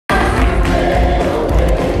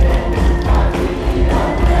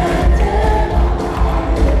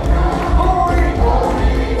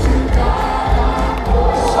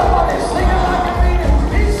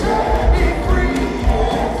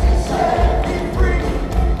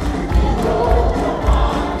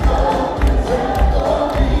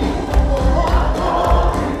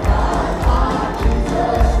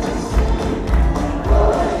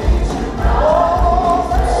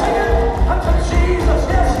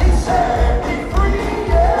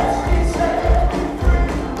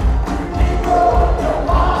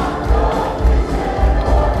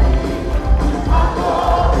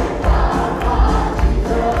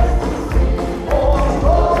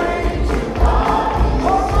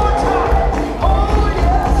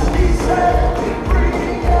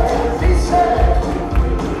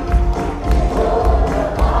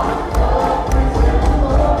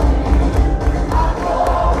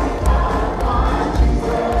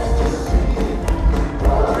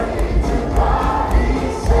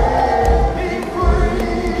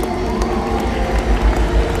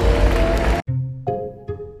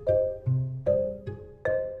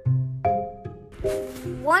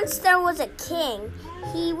Once there was a king.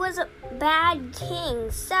 He was a bad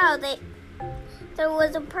king, so there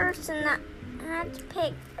was a person that had to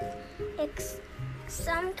pick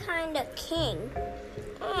some kind of king.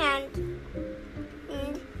 And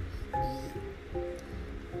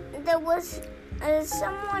there was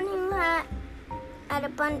someone who had a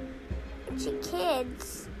bunch of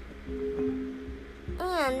kids,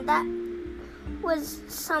 and that was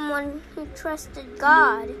someone who trusted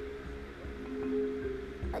God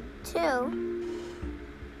too.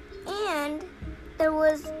 And there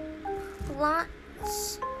was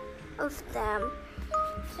lots of them.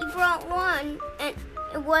 He brought one, and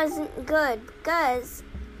it wasn't good because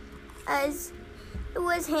as it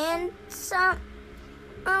was handsome.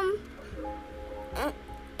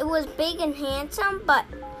 It was big and handsome, but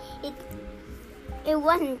it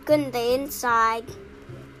wasn't good in the inside.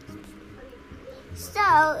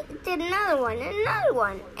 So did another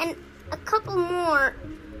one, and a couple more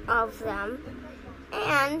of them.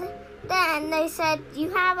 And then they said, "Do you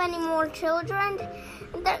have any more children?"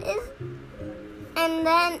 And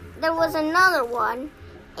then there was another one,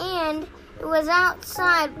 and it was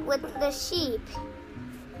outside with the sheep.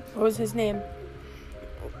 What was his name?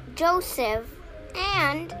 Joseph,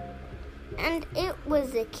 and it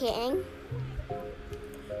was a king.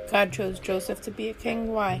 God chose Joseph to be a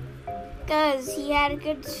king. Why? Because he had a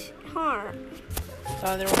good heart. The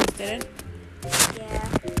other ones didn't?